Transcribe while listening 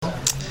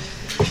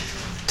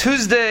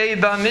Tuesday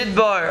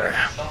Bamidbar.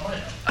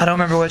 I don't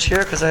remember which year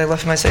because I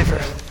left my sefer.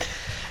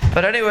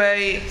 But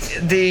anyway,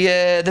 the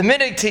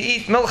minhag to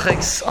eat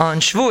milchiks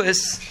on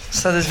Shavuos.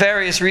 So there's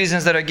various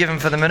reasons that are given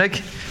for the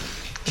minhag.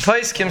 The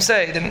Paiskim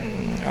say,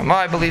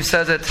 I believe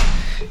says it.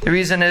 The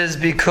reason is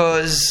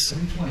because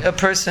a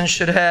person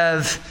should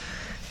have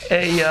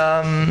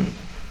zeicher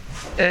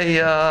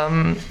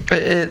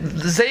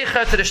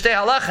to the shtei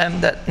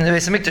halachem, that in the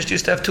Beis Hamikdash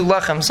used to have 2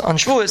 lachems on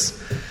Shavuos.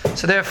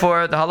 So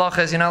therefore, the halacha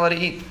is you're not allowed to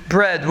eat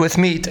bread with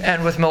meat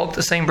and with milk.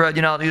 The same bread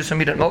you're not allowed to use for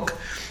meat and milk.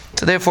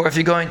 So therefore, if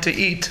you're going to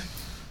eat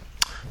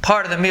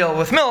part of the meal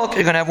with milk,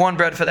 you're going to have one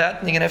bread for that,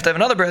 and you're going to have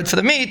another bread for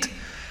the meat.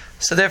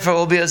 So therefore, it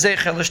will be a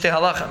zeicher l'shtei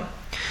halachem.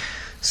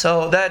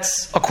 So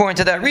that's, according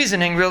to that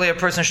reasoning, really a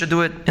person should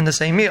do it in the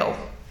same meal.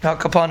 Now,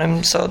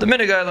 kapanim. So the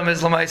minhag ilam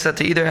is l'maisa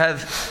to either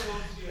have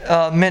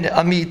a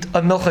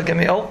milchig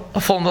meal, a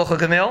full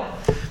milchig meal,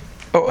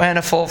 and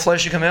a full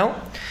fleshig meal.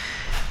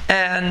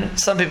 And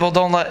some people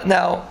don't let.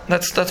 Now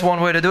that's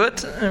one way to do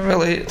it. And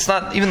really, it's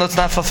not, even though it's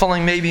not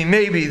fulfilling maybe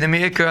the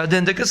meikar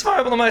adin de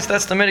kasvar, but l'maisa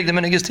that's the minhag. The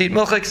minhag is to eat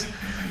milchigs.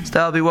 So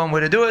that'll be one way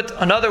to do it.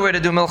 Another way to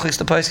do milchigs,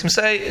 the Paiskim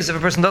say, is if a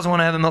person doesn't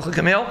want to have a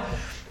milchig meal.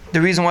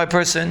 The reason why a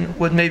person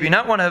would maybe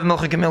not want to have a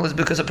milchig meal is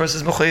because a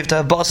person is mechuyev to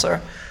have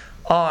basar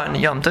on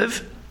Yom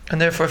Tov, and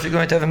therefore if you're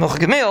going to have a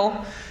milchig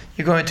meal,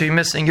 you're going to be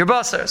missing your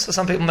basar. So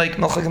some people make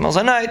milchig meals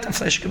at night and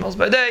fleshig meals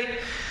by day,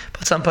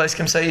 but some places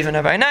can say even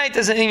every night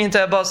is an inyan to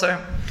have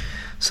basar.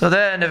 So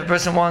then if a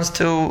person wants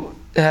to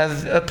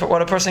have,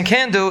 what a person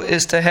can do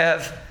is to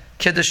have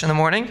kiddush in the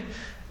morning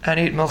and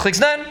eat milchigs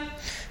then,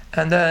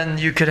 and then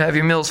you could have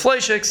your meals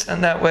fleishiks,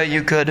 and that way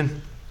you could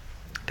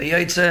be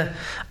yaitze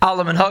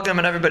alam and hagam,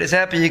 and everybody's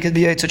happy. You could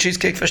be yaitze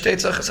cheesecake for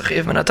shteitzach as a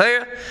chiyuv min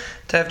hatayr,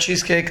 to have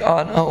cheesecake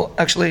on. Oh,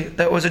 actually,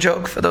 that was a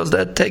joke for those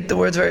that take the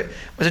words very. It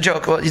was a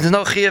joke. Well, there's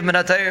no chiyuv min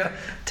hatayr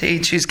to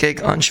eat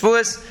cheesecake on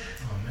Shavuos.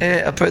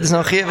 There's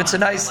no chiyuv. It's a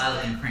nice.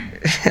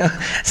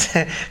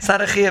 It's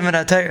not a chiyuv min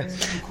hatayr,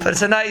 but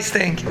it's a nice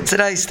thing. It's a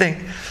nice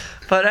thing.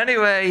 But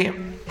anyway,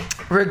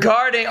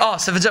 regarding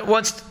so if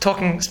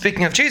it's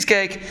speaking of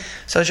cheesecake,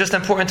 so it's just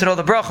important to know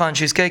the bracha on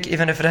cheesecake,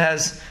 even if it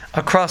has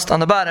a crust on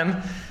the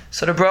bottom.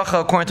 So the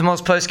bracha, according to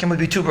most poskim, would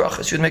be 2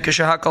 brachas. You'd make a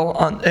shahakal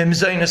on a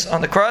mezainis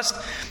on the crust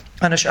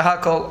and a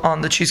shahakal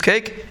on the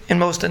cheesecake in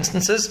most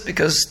instances,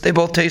 because they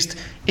both taste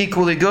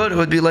equally good. It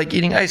would be like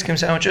eating ice cream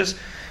sandwiches,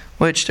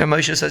 which the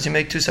Moshe says you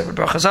make 2 separate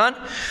brachas on.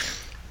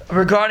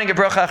 Regarding a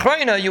bracha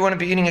achrayna, you wouldn't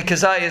be eating a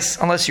kazayas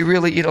unless you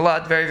really eat a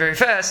lot very, very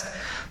fast.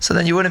 So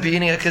then you wouldn't be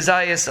eating a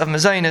kazayas of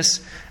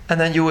mezainis, and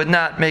then you would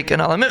not make an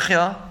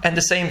alamichya. And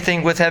the same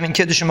thing with having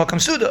kiddush and makam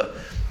suda.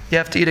 You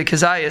have to eat a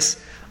kazayas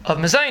of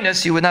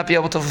mezainis. You would not be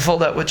able to fulfill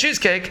that with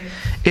cheesecake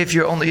if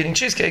you're only eating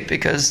cheesecake,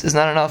 because there's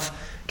not enough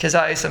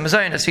kazayas of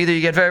mezainis. Either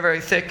you get very, very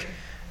thick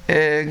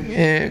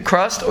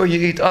crust, or you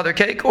eat other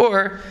cake,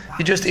 or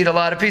you just eat a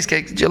lot of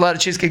cheesecake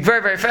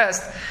very, very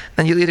fast.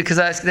 Then you eat a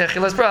kazayas k'dei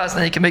achilas bras, and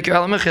then you can make your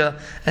alamichya,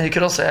 and you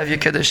can also have your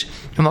kiddush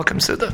and makam suda.